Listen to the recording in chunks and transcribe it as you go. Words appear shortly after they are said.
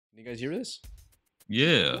You guys hear this?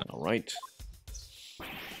 Yeah. All right.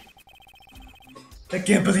 I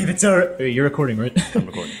can't believe it's our. Wait, you're recording, right? I'm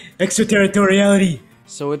recording. Extraterritoriality.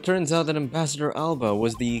 So it turns out that Ambassador Alba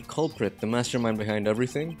was the culprit, the mastermind behind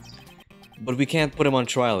everything. But we can't put him on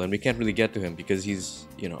trial, and we can't really get to him because he's,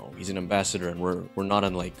 you know, he's an ambassador, and we're not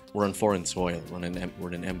on we're on foreign soil. We're in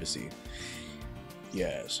an embassy.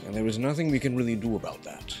 Yes, and there is nothing we can really do about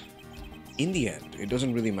that. In the end, it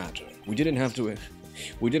doesn't really matter. We didn't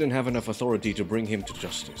have enough authority to bring him to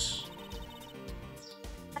justice.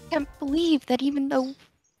 I can't believe that even though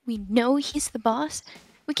we know he's the boss,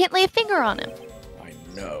 we can't lay a finger on him. I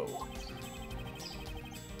know.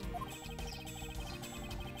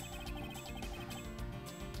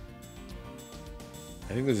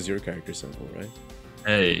 I think this is your character symbol, right?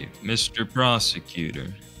 Hey, Mr. Prosecutor.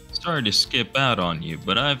 Sorry to skip out on you,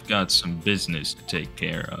 but I've got some business to take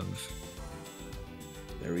care of.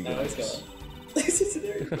 There we go.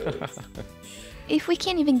 If we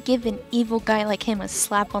can't even give an evil guy like him a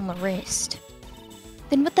slap on the wrist,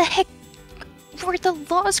 then what the heck were the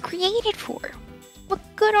laws created for? What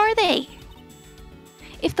good are they?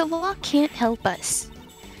 If the law can't help us,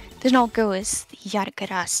 then I'll go as the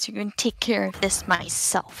Yaragarasu and take care of this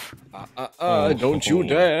myself. Don't you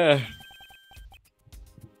dare!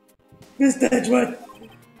 Is that what?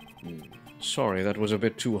 Sorry, that was a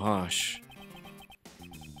bit too harsh.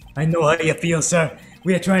 I know how you feel, sir.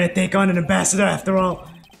 We are trying to take on an ambassador after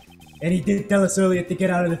all. And he did tell us earlier to get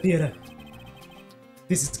out of the theater.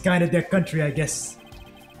 This is kind of their country, I guess.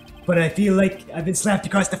 But I feel like I've been slapped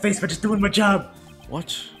across the face for just doing my job.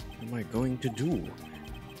 What am I going to do?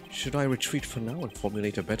 Should I retreat for now and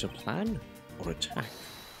formulate a better plan? Or attack?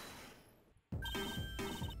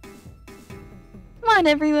 Come on,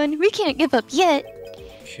 everyone, we can't give up yet.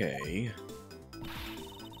 Okay.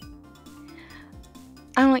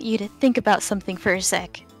 I want you to think about something for a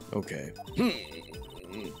sec. Okay.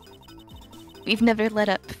 We've never let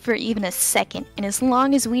up for even a second, and as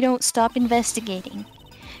long as we don't stop investigating,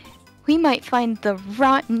 we might find the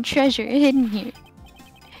rotten treasure hidden here.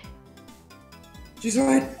 She's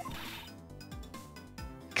right.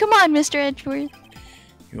 Come on, Mr. Edgeworth.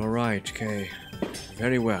 You're right, Kay.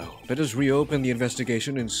 Very well. Let us reopen the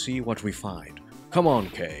investigation and see what we find. Come on,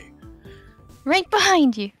 Kay. Right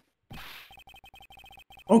behind you.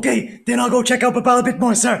 Okay, then I'll go check out Babal a bit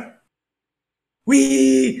more, sir.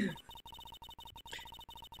 Wee!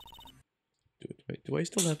 Do I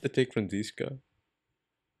still have to take Franziska?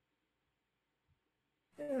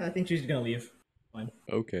 Yeah, I think she's gonna leave. Fine.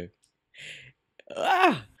 Okay.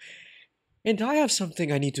 Ah! And I have something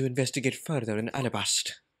I need to investigate further in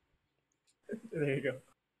Alabast. There you go.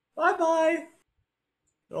 Bye-bye!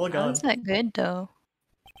 They're all gone. How's that good, though?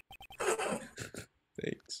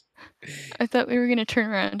 Thanks. I thought we were gonna turn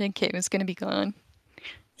around and Kate was gonna be gone.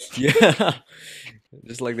 Yeah!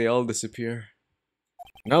 Just like they all disappear.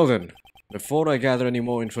 Now then, before I gather any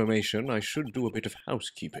more information, I should do a bit of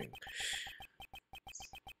housekeeping.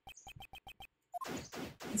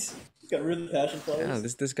 He's got really passion flowers. Yeah,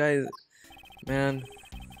 this guy... Man...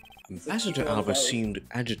 Ambassador Alba seemed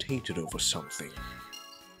agitated over something.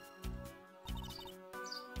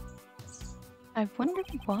 I wonder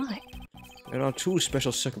why. There are two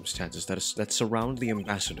special circumstances that surround the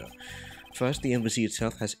ambassador. First, the embassy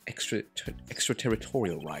itself has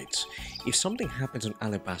extraterritorial rights. If something happens on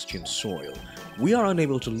Alabastian soil, we are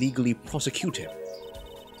unable to legally prosecute him.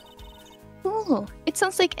 Ooh, it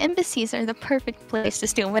sounds like embassies are the perfect place to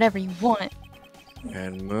steal whatever you want.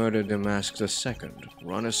 And Murder Damask II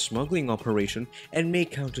run a smuggling operation and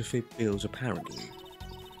make counterfeit bills apparently.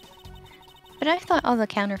 But I thought all the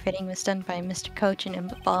counterfeiting was done by Mr. Cochin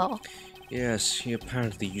and Babal. Yes, he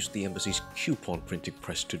apparently used the embassy's coupon printing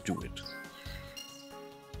press to do it.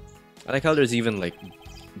 I like how there's even like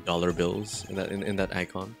dollar bills in that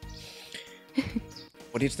icon.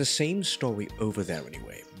 But it's the same story over there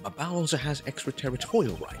anyway. Babal also has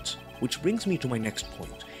extraterritorial rights, which brings me to my next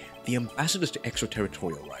point. The ambassadors to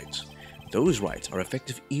extraterritorial rights. Those rights are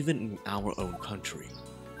effective even in our own country.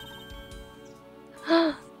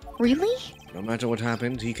 Really? No matter what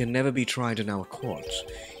happens, he can never be tried in our courts.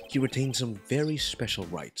 He retains some very special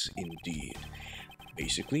rights indeed.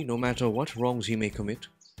 Basically, no matter what wrongs he may commit,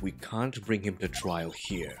 we can't bring him to trial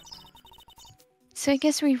here. So I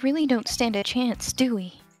guess we really don't stand a chance, do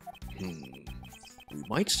we? We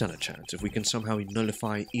might stand a chance if we can somehow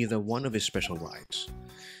nullify either one of his special rights.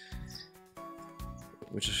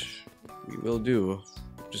 Which we will do,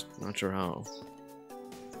 just not sure how.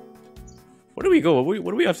 Where do we go? What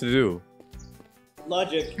do we have to do?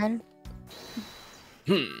 Logic.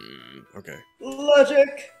 Okay.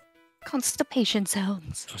 Logic! Constipation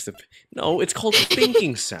sounds. No, it's called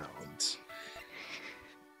thinking sounds.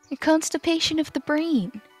 Constipation of the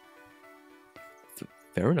brain.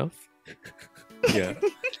 Fair enough. Yeah.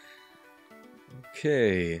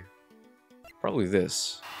 Okay. Probably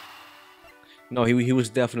this. No, he was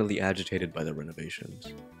definitely agitated by the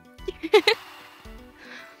renovations.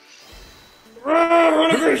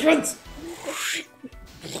 Renovations!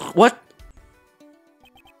 What?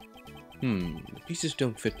 The pieces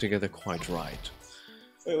don't fit together quite right.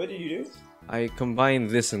 Wait, what did you do? I combined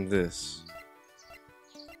this and this.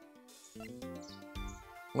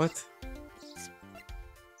 What?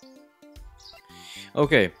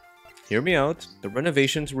 Okay, hear me out. The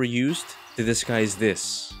renovations were used to disguise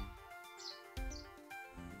this.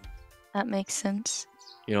 That makes sense.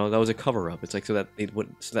 You know, that was a cover-up. It's like so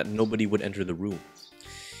that nobody would enter the room.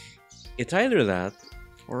 It's either that,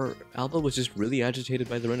 or Alba was just really agitated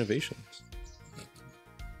by the renovations.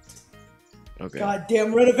 Okay.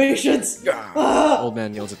 Goddamn renovations! Ah! Old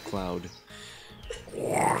man yells at Cloud.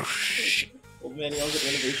 Old man yells at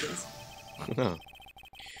renovations.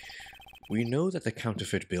 We know that the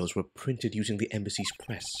counterfeit bills were printed using the embassy's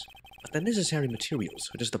press, but the necessary materials,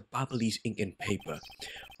 such as the Babalese ink and paper,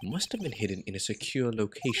 must have been hidden in a secure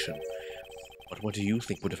location. But what do you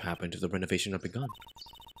think would have happened if the renovation had begun?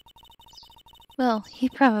 Well, he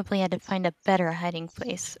probably had to find a better hiding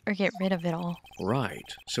place, or get rid of it all.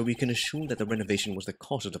 Right, so we can assume that the renovation was the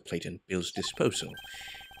cause of the plate and bill's disposal,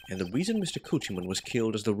 and the reason Mr. Kochiman was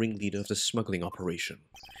killed as the ringleader of the smuggling operation.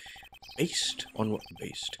 Based on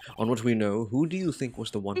what we know, who do you think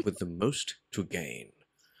was the one with the most to gain?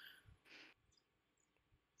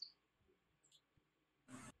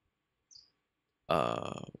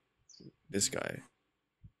 This guy.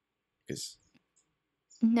 Because...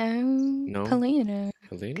 No, Polino.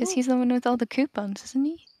 Because he's the one with all the coupons, isn't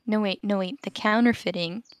he? No, wait, the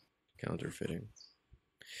counterfeiting. Counterfeiting.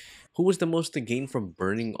 Who was the most to gain from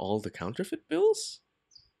burning all the counterfeit bills?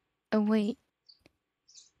 Oh, wait.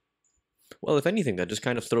 Well, if anything, that just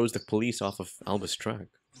kind of throws the police off of Alba's track.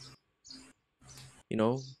 You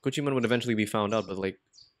know, Kochiman would eventually be found out, but, like,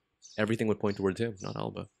 everything would point towards him, not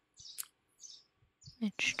Alba.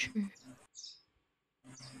 It's true.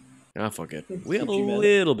 Ah, fuck it. We have a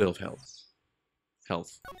little bit of health.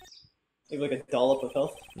 Maybe like a dollop of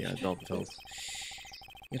health? Yeah, a dollop of health.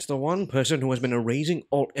 It's the one person who has been erasing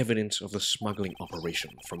all evidence of the smuggling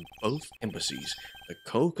operation from both embassies, the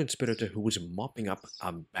co-conspirator who was mopping up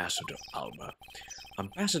Ambassador Alba.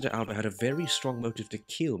 Ambassador Alba had a very strong motive to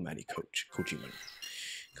kill Manny Kochiman.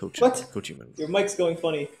 What? Kochiman. Your mic's going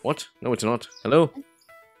funny. What? No, it's not. Hello?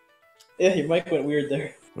 Yeah, your mic went weird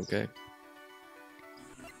there. Okay.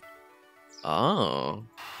 Ah.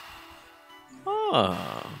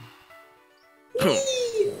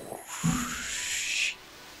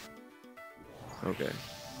 Okay.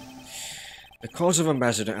 The cause of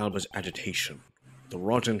Ambassador Alba's agitation, the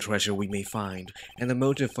rotten treasure we may find, and the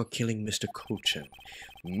motive for killing Mr. Kochin.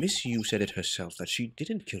 Miss Yu said it herself that she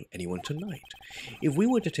didn't kill anyone tonight. If we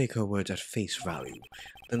were to take her words at face value,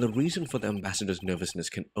 then the reason for the ambassador's nervousness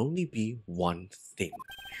can only be one thing.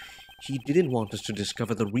 He didn't want us to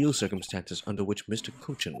discover the real circumstances under which Mr.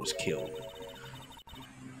 Kochin was killed.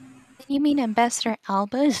 You mean Ambassador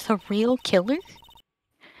Alba is the real killer?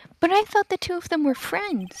 But I thought the two of them were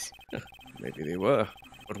friends. Maybe they were.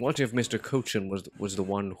 But what if Mr. Kochin was the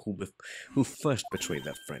one who first betrayed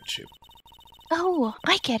that friendship? Oh,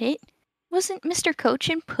 I get it. Wasn't Mr.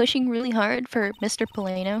 Kochin pushing really hard for Mr.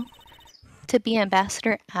 Polino to be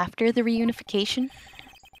ambassador after the reunification?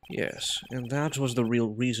 Yes, and that was the real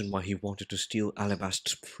reason why he wanted to steal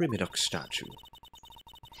Alabast's Primidoc statue.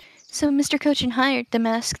 So Mr. Kochin hired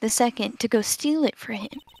Damask II to go steal it for him.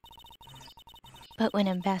 But when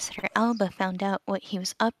Ambassador Alba found out what he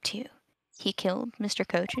was up to, he killed Mr.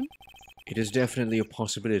 Kochin? It is definitely a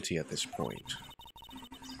possibility at this point.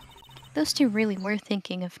 Those two really were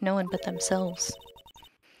thinking of no one but themselves.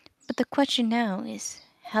 But the question now is,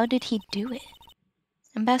 how did he do it?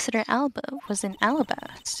 Ambassador Alba was in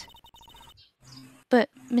Alabast. But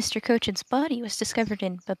Mr. Kochin's body was discovered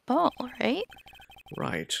in Babal, right?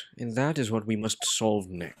 Right, and that is what we must solve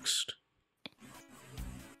next.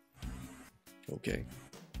 Okay.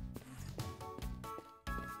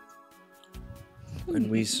 And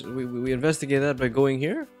we investigate that by going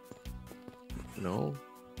here? No.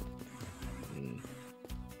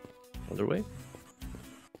 Other way?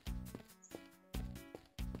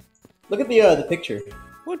 Look at the picture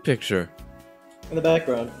What picture? in the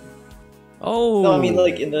background. Oh! No, I mean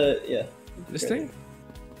like in the This thing?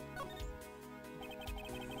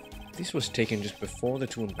 This was taken just before the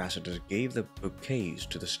two ambassadors gave the bouquets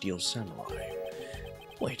to the Steel Samurai.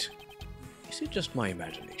 Wait, Is it just my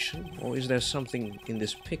imagination, or is there something in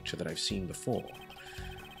this picture that I've seen before?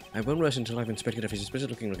 I won't rest until I've inspected if he's a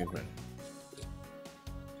looking friend.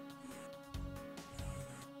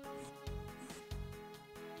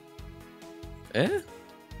 Eh?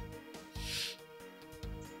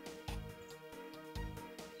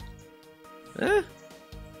 Eh?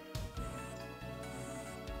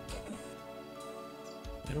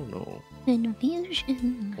 I don't know.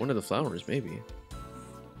 Confusion. One of the flowers, maybe.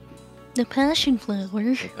 The passion flower,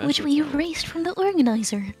 which we flower. erased from the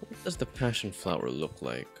organizer. What does the passion flower look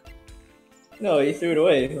like? No, he threw it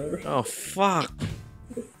away. Remember? Oh, fuck!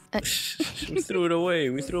 We threw it away.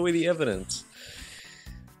 We threw away the evidence.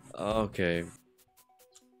 Okay.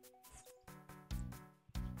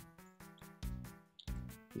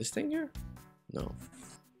 This thing here? No.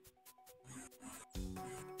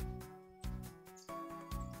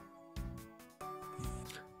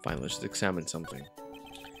 Fine, let's examine something.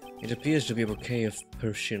 It appears to be a bouquet of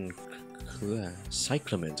Persian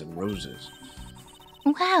cyclamens and roses.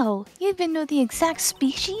 Wow, you even know the exact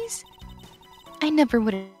species? I never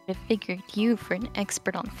would have figured you for an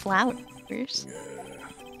expert on flowers.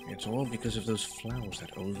 It's all because of those flowers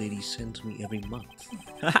that old lady sends me every month.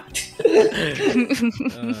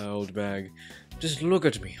 Old bag. Just look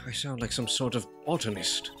at me. I sound like some sort of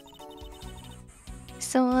botanist.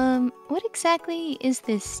 So, what exactly is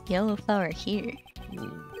this yellow flower here?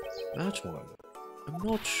 That one. I'm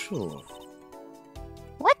not sure.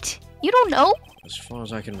 What? You don't know? As far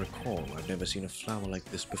as I can recall, I've never seen a flower like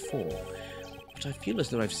this before. But I feel as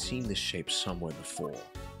though I've seen this shape somewhere before.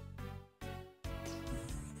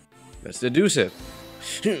 Let's deduce it.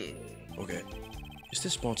 Okay. Is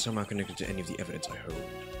this spot somehow connected to any of the evidence I hold?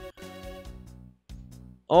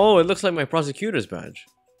 Oh, it looks like my prosecutor's badge.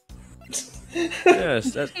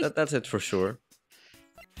 Yes, that's it for sure.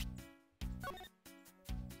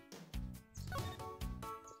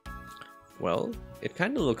 Well, it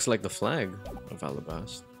kind of looks like the flag of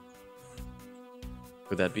Alabast.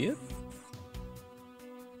 Could that be it?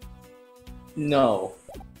 No.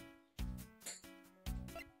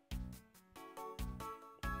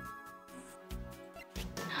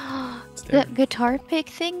 That guitar pick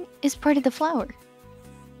thing is part of the flower.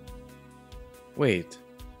 Wait.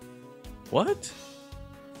 What?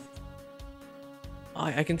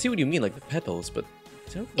 I can see what you mean, like the petals, but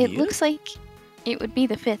is that It really looks like it would be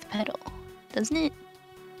the 5th petal, doesn't it?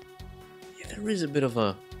 Yeah, there is a bit of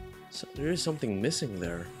a... there is something missing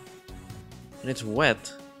there. And it's wet. Is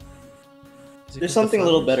it There's 'cause the something a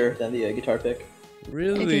little flowers- better than the guitar pick.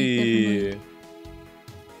 Really?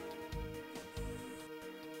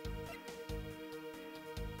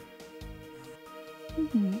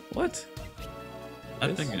 Mhm. What? I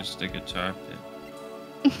Yes. think it's the guitar pick.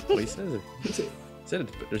 Well, he says it. He said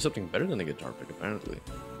there's something better than the guitar pick, apparently.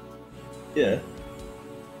 Yeah.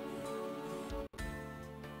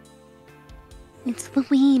 It's the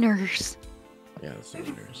wieners. Yeah, that's the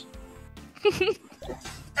winners.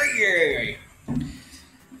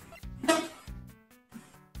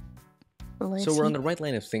 So we're on the right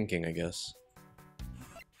line of thinking, I guess.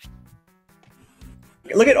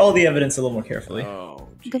 Look at all the evidence a little more carefully. Oh,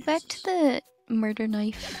 Go back to Jesus. the murder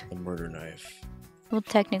knife. The murder knife. Well,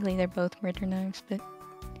 technically they're both murder knives, but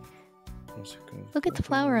Look at the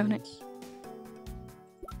flower on it.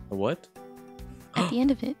 A what? at the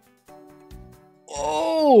end of it.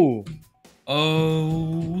 Oh!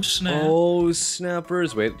 Oh, snap. Oh,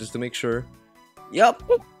 snappers. Wait, just to make sure. Yup.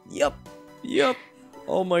 Yup. Yup.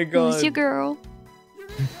 Oh my god. Who's your girl?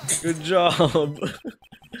 Good job.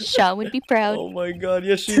 Shaw would be proud. Oh my god,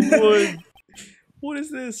 yes she would. What is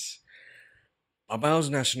this? Babao's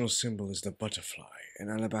national symbol is the butterfly, and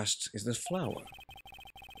Alabast is the flower.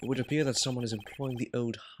 It would appear that someone is employing the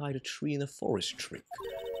old hide a tree in the forest trick.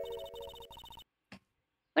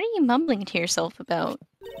 What are you mumbling to yourself about?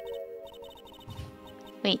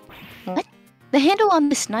 Wait, what? The handle on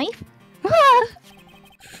this knife? Ah!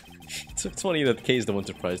 It's funny that Kay's the one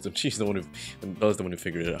surprised, and she's the one who Bella's the one who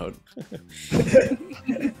figured it out.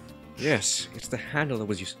 Yes, it's the handle that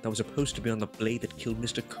was supposed to be on the blade that killed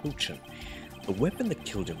Mr. Cochin. The weapon that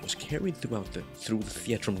killed him was carried through the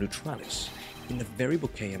Theatrum Neutralis, in the very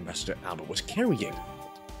bouquet Ambassador Alba was carrying.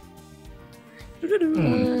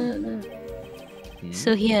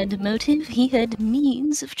 So he had a motive, he had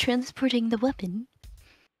means of transporting the weapon.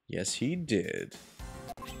 Yes, he did.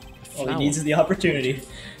 All he needs is the opportunity.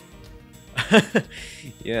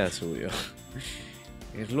 Yes, Julio.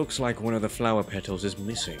 It looks like one of the flower petals is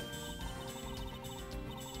missing.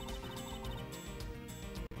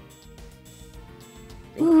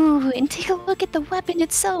 Ooh, and take a look at the weapon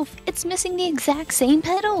itself. It's missing the exact same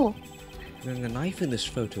petal. then the knife in this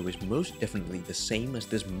photo is most definitely the same as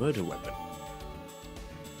this murder weapon.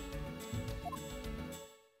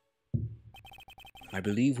 I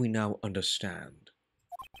believe we now understand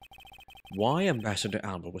why Ambassador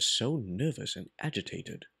Alba was so nervous and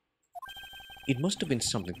agitated. It must have been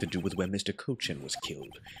something to do with where Mr. Kochin was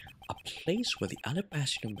killed, a place where the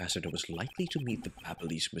Alabastian ambassador was likely to meet the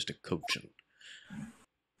Babylese Mr. Kochin.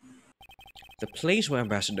 The place where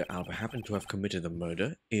Ambassador Alba happened to have committed the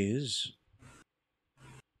murder is...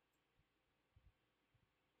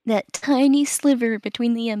 that tiny sliver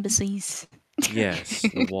between the embassies. Yes,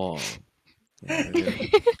 the wall. Yeah,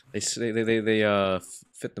 they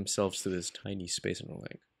fit themselves through this tiny space and are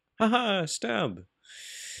like, haha, stab.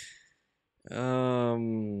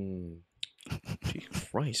 Jesus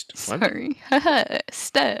Christ. Sorry. Haha,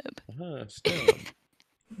 stab. Haha, stab.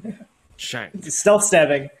 Shank. Stealth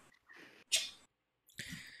stabbing.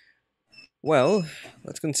 Well,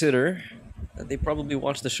 let's consider that they probably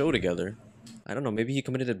watched the show together. I don't know, maybe he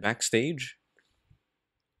committed it backstage?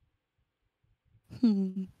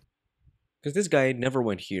 Because this guy never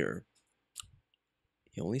went here.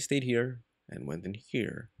 He only stayed here and went in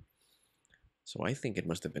here. So I think it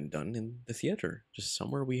must have been done in the theater, just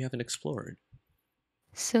somewhere we haven't explored.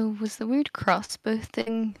 So was the weird crossbow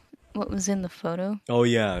thing what was in the photo? Oh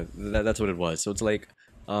yeah, that's what it was. So it's like,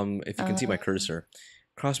 if you can see my cursor,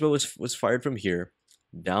 crossbow was fired from here,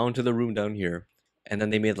 down to the room down here, and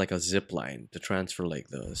then they made like a zip line to transfer like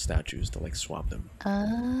the statues to like swap them.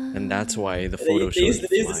 And that's why the photo shows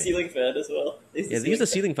They use the ceiling fan as well. They use the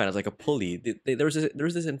ceiling fan as like a pulley. There was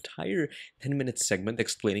this entire 10-minute segment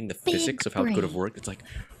explaining the physics of how it could have worked. It's like,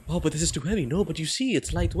 oh, but this is too heavy. No, but you see,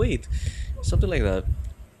 it's lightweight. Something like that.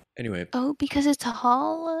 Anyway. Oh, because it's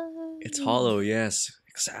hollow? It's hollow, yes.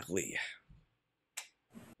 Exactly.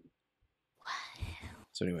 Wow.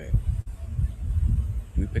 So anyway.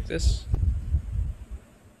 Do we pick this?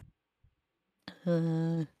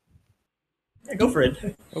 Yeah, go for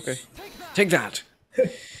it. Okay. Take that!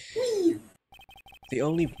 The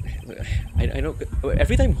only... I know...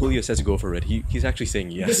 Every time Julio says go for it, he's actually saying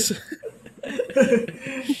yes.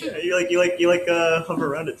 you hover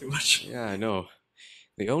around it too much. Yeah, I know.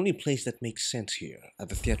 The only place that makes sense here at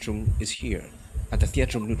the Theatrum is here, at the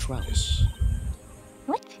Theatrum Neutralis.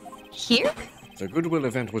 What? Here? The Goodwill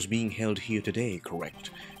event was being held here today, correct?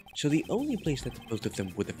 So the only place that both of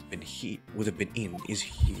them would have been in is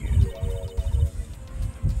here.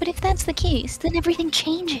 But if that's the case, then everything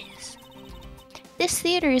changes. This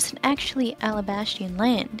theater isn't actually Alabastian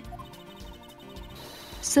land.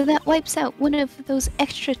 So that wipes out one of those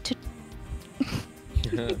extra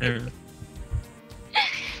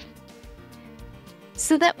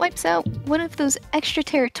So that wipes out one of those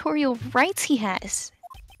extraterritorial rights he has.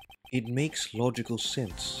 It makes logical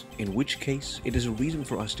sense, in which case it is a reason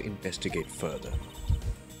for us to investigate further.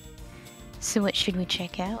 So what should we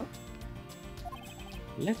check out?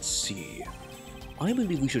 Let's see. I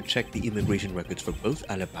believe we should check the immigration records for both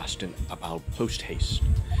Alabast and Abal post-haste.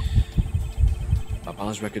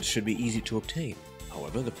 Abal's records should be easy to obtain.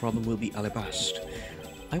 However, the problem will be Alabast.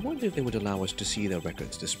 I wonder if they would allow us to see their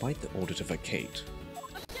records despite the order to vacate.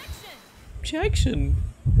 Objection!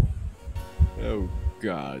 Oh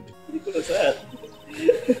God. What was that?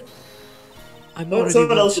 I'm already someone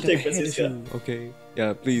one else should step take ahead of Francisca. you. Okay.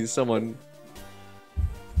 Yeah, please, someone.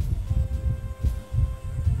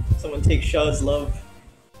 Someone take Shaw's love.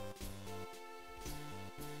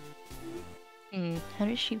 How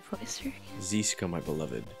does she voice her? Ziska, my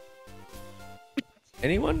beloved.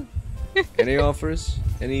 Anyone? Any offers?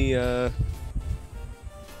 Any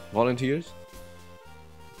volunteers?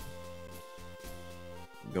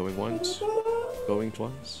 Going once? Going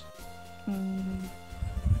twice?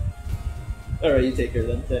 Alright, you take her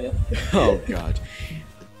then, Daniel. Oh God.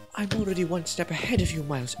 I'm already one step ahead of you,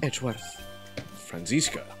 Miles Edgeworth.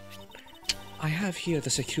 Franziska. I have here the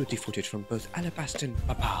security footage from both Alabast and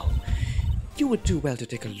Babal. You would do well to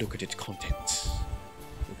take a look at its contents.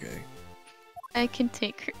 Okay. I can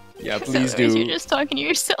take her. Yeah, please Otherwise do. You're just talking to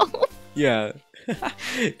yourself. Yeah.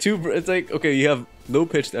 It's like, okay, you have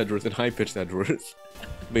low-pitched Edgeworth and high-pitched Edgeworth.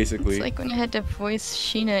 Basically. It's like when I had to voice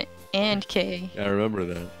Sheena and Kay. I remember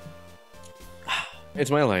that.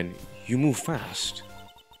 It's my line. You move fast.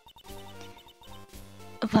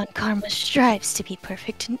 Von Karma strives to be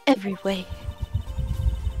perfect in every way.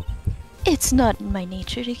 It's not in my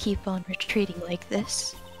nature to keep on retreating like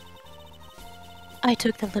this. I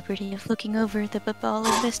took the liberty of looking over the Babal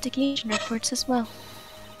investigation reports as well.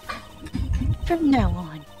 From now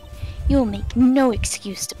on, you'll make no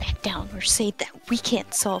excuse to back down or say that we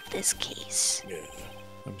can't solve this case. Yeah.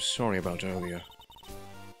 I'm sorry about earlier.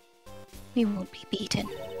 We won't be beaten.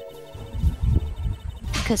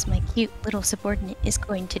 Because my cute little subordinate is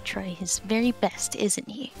going to try his very best, isn't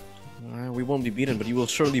he? We won't be beaten, but you will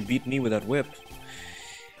surely beat me with that whip.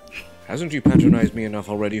 Hasn't you patronized me enough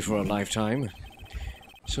already for a lifetime?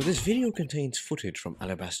 So this video contains footage from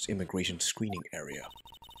Alabast's immigration screening area.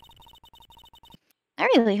 I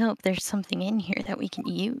really hope there's something in here that we can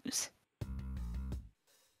use.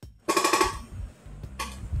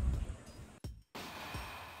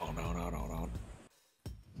 Oh no.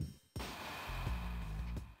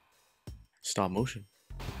 Stop motion.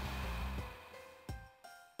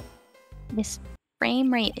 This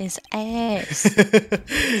frame rate is ass. look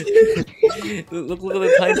at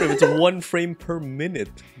the time frame. It's 1 frame per minute.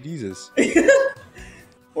 Jesus.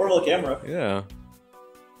 Horrible camera. Yeah.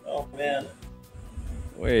 Oh man.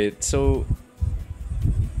 Wait, so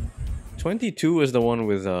 22 is the one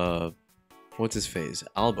with what's his face?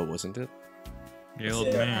 Alba, wasn't it? The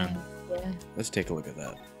old man. Yeah. Let's take a look at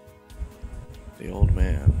that. The old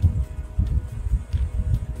man.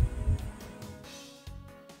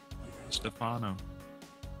 Stefano.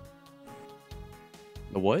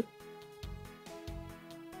 The what?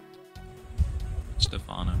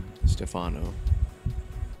 Stefano. Stefano.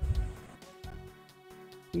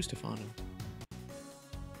 Who's Stefano?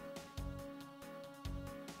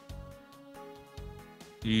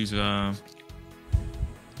 He's golden.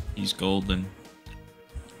 He's golden.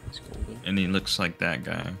 And he looks like that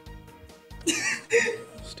guy.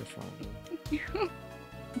 Stefano.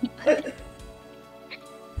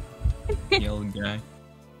 The old guy.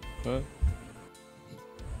 Huh?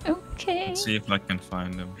 Okay. Let's see if I can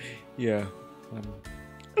find him. Yeah.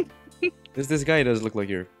 This guy does look like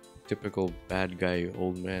your typical bad guy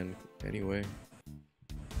old man anyway.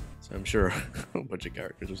 So I'm sure a bunch of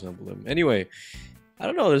characters resemble him. Anyway, I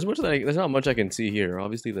don't know, there's not much I can see here.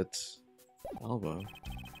 Obviously that's Alba.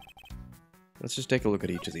 Let's just take a look at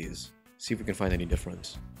each of these. See if we can find any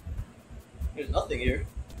difference. There's nothing here.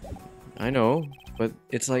 I know, but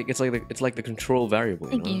it's like the control variable,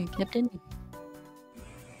 you Thank know? you, Captain.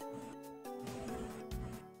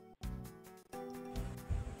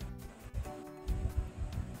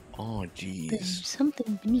 Oh There's jeez.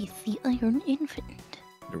 something beneath the Iron Infinite.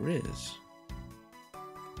 There is.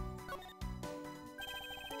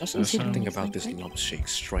 Doesn't That something sounds about like this it. lump shake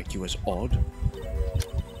strike you as odd?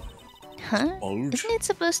 Huh? Bulge? Isn't it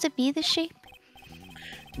supposed to be the shape?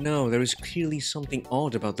 No, there is clearly something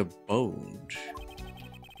odd about the bulge.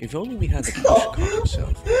 If only we had the punch card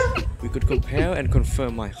itself, we could compare and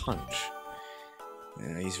confirm my hunch.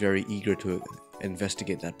 He's very eager to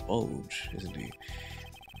investigate that bulge, isn't he?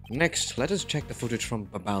 Next, let us check the footage from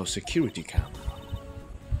Babao's security camera.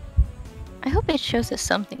 I hope it shows us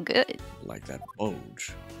something good. Like that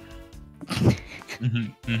bulge.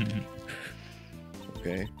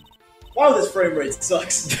 Okay. Wow, this frame rate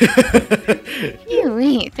sucks.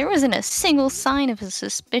 Wait, there wasn't a single sign of a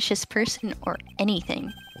suspicious person or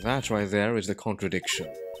anything. That right there is the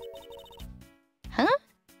contradiction. Huh?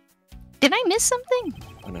 Did I miss something?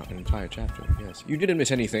 An entire chapter, yes. You didn't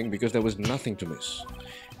miss anything because there was nothing to miss.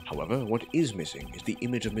 However, what is missing is the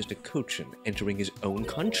image of Mr. Cochin entering his own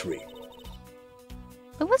country.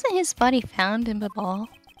 But wasn't his body found in Babal?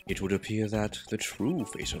 It would appear that the true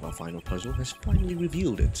face of our final puzzle has finally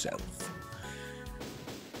revealed itself.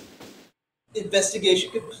 Investigation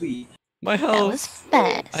complete. My That was health!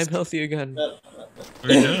 fast. I'm healthy again.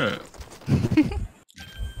 Yeah.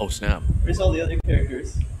 Oh snap. Where's all the other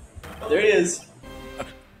characters? There he is.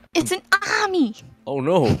 It's an army! Oh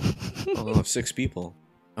no! Oh, 6 people.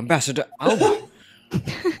 Ambassador Alba!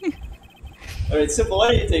 Alright, Simple,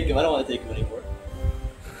 why don't you take him? I don't want to take him anymore.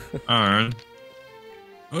 Alright.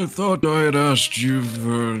 I thought I had asked you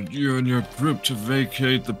for you and your group to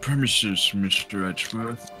vacate the premises, Mr.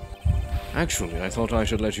 Edgeworth. Actually, I thought I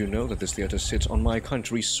should let you know that this theater sits on my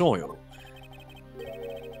country's soil.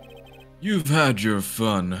 You've had your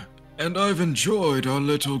fun, and I've enjoyed our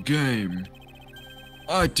little game.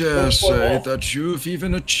 I dare say that you've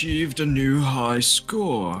even achieved a new high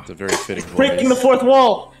score. It's a very fitting voice. Breaking the fourth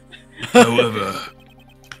wall! However,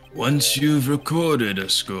 once you've recorded a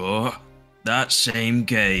score, that same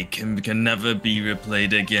game can never be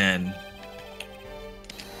replayed again.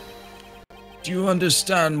 Do you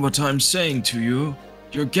understand what I'm saying to you?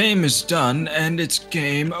 Your game is done, and it's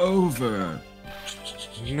game over.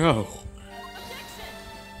 No.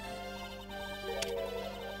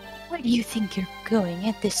 Where do you think you're going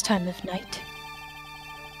at this time of night?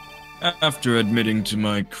 After admitting to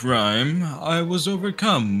my crime, I was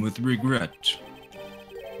overcome with regret.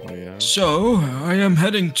 Oh yeah? So, I am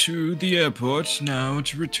heading to the airport now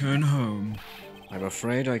to return home. I'm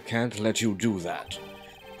afraid I can't let you do that.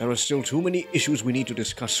 There are still too many issues we need to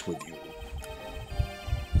discuss with you.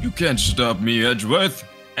 You can't stop me, Edgeworth,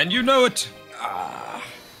 and you know it.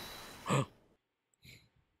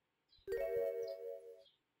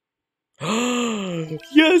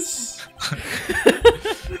 Yes!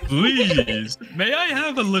 Please, may I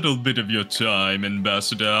have a little bit of your time,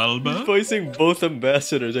 Ambassador Alba? Voicing both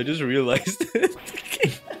ambassadors, I just realized it.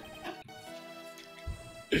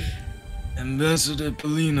 Ambassador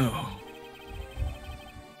Polino.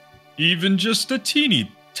 Even just a tiny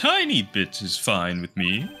bit is fine with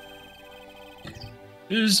me.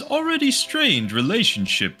 There's already strained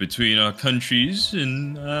relationship between our countries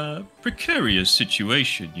in a precarious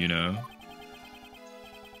situation, you know.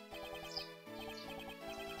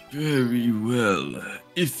 Very well,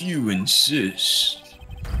 if you insist.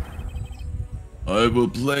 I will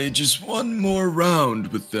play just one more round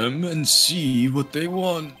with them and see what they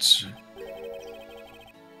want.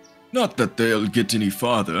 Not that they'll get any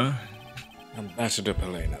farther. Ambassador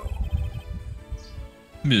Polino.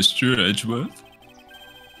 Mr. Edgeworth?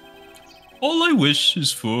 All I wish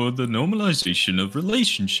is for the normalization of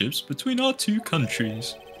relationships between our two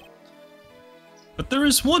countries. But there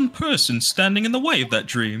is one person standing in the way of that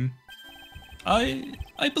dream. I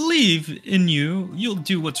believe in you. You'll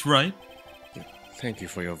do what's right. Thank you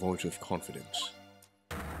for your vote of confidence.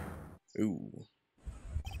 Ooh.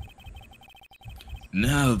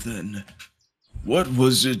 Now then, what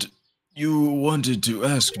was it you wanted to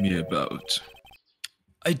ask me about?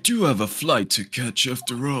 I do have a flight to catch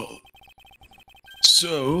after all.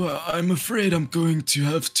 So, I'm afraid I'm going to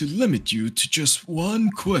have to limit you to just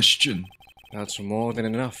one question. That's more than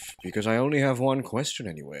enough, because I only have one question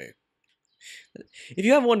anyway. If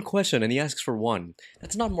you have one question and he asks for one,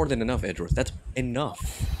 that's not more than enough, Edgeworth. That's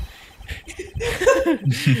enough. You're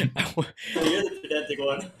the pedantic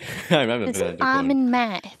one. I'm the It's pedantic one. in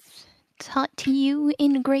math, taught to you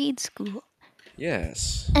in grade school,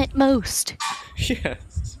 Yes. at most.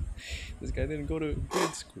 Yes. This guy didn't go to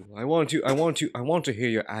grade school. I want to hear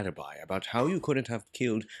your alibi about how you couldn't have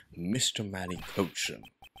killed Mr. Manny Cochin.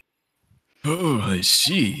 Oh, I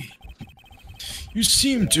see. You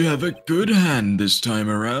seem to have a good hand this time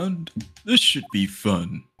around. This should be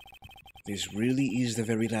fun. This really is the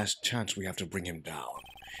very last chance we have to bring him down.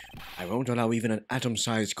 I won't allow even an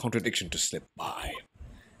atom-sized contradiction to slip by.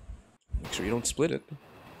 Make sure you don't split it.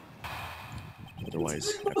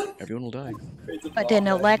 Otherwise, everyone will die. But an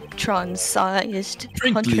electron-sized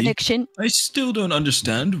Frankly, contradiction. I still don't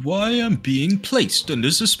understand why I'm being placed under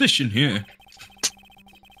suspicion here.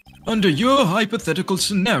 Under your hypothetical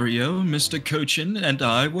scenario, Mr. Cochin and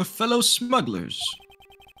I were fellow smugglers.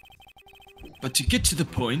 But to get to the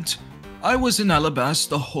point, I was in Alabas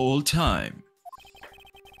the whole time.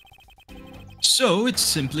 So it's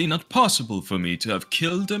simply not possible for me to have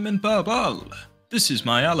killed him in Babal. This is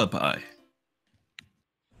my alibi.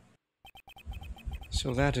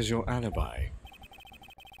 So that is your alibi.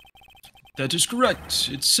 That is correct.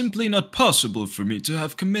 It's simply not possible for me to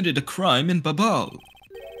have committed a crime in Babal.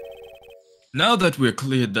 Now that we've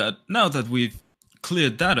cleared that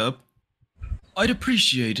up, I'd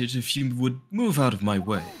appreciate it if you would move out of my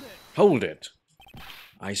way. Hold it.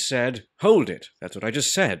 I said, hold it. That's what I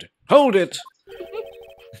just said. Hold it!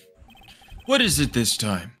 What is it this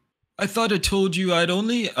time? I thought I told you I'd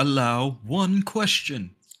only allow one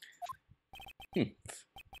question.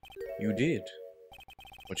 You did.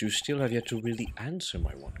 But you still have yet to really answer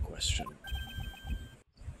my one question.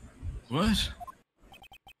 What?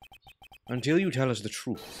 Until you tell us the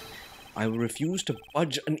truth, I will refuse to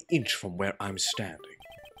budge an inch from where I'm standing.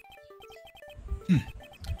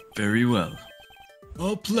 Very well.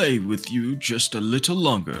 I'll play with you just a little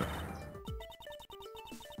longer.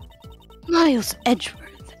 Miles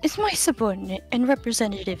Edgeworth is my subordinate and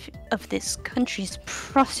representative of this country's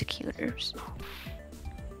prosecutors.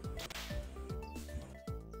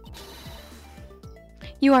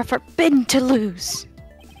 You are forbidden to lose.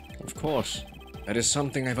 Of course. That is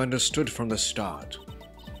something I've understood from the start.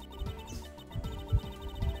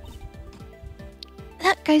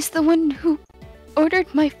 That guy's the one who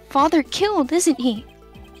ordered my father killed, isn't he?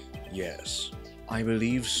 Yes, I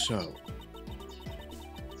believe so.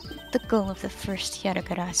 The goal of the first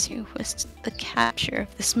Yaragarasu was the capture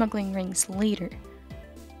of the smuggling ring's leader.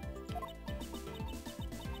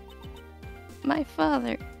 My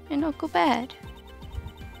father and Uncle Bad.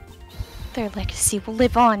 Their legacy will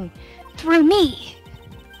live on through me.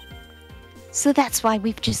 So that's why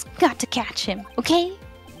we've just got to catch him, okay?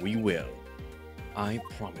 We will. I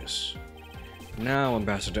promise. Now,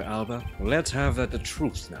 Ambassador Alba, let's have the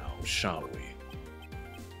truth now, shall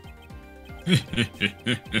we?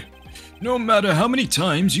 No matter how many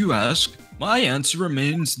times you ask, my answer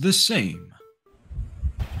remains the same.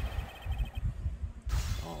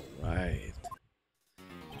 All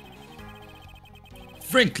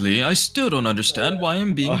Frankly, I still don't understand why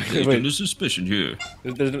I'm being placed wait. under suspicion here.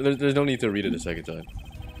 There's no need to read it a second time.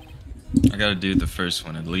 I gotta do the first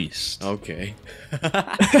one at least. Okay.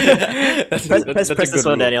 Press this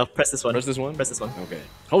one, Daniel. Press this one. Press this one? Press this one. Okay.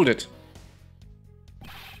 Hold it.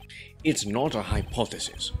 It's not a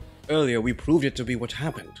hypothesis. Earlier we proved it to be what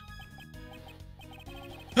happened.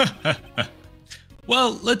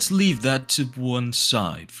 Well, let's leave that to one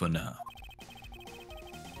side for now.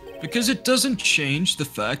 Because it doesn't change the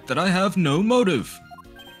fact that I have no motive.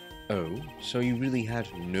 Oh, so you really had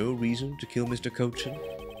no reason to kill Mr. Cochin?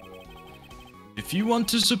 If you want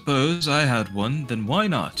to suppose I had one, then why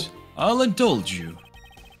not? I'll indulge you.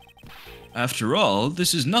 After all,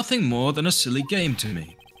 this is nothing more than a silly game to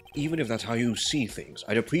me. Even if that's how you see things,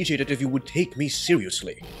 I'd appreciate it if you would take me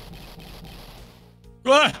seriously.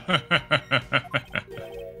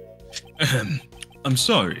 I'm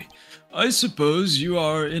sorry. I suppose you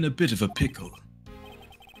are in a bit of a pickle.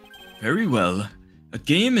 Very well. A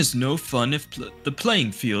game is no fun if the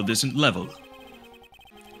playing field isn't level.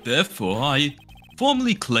 Therefore, I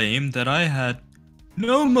formally claim that I had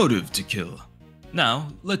no motive to kill. Now,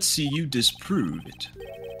 let's see you disprove it.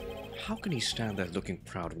 How can he stand there looking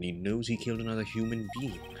proud when he knows he killed another human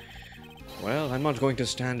being? Well, I'm not going to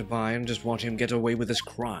stand by and just watch him get away with his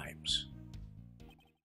crimes.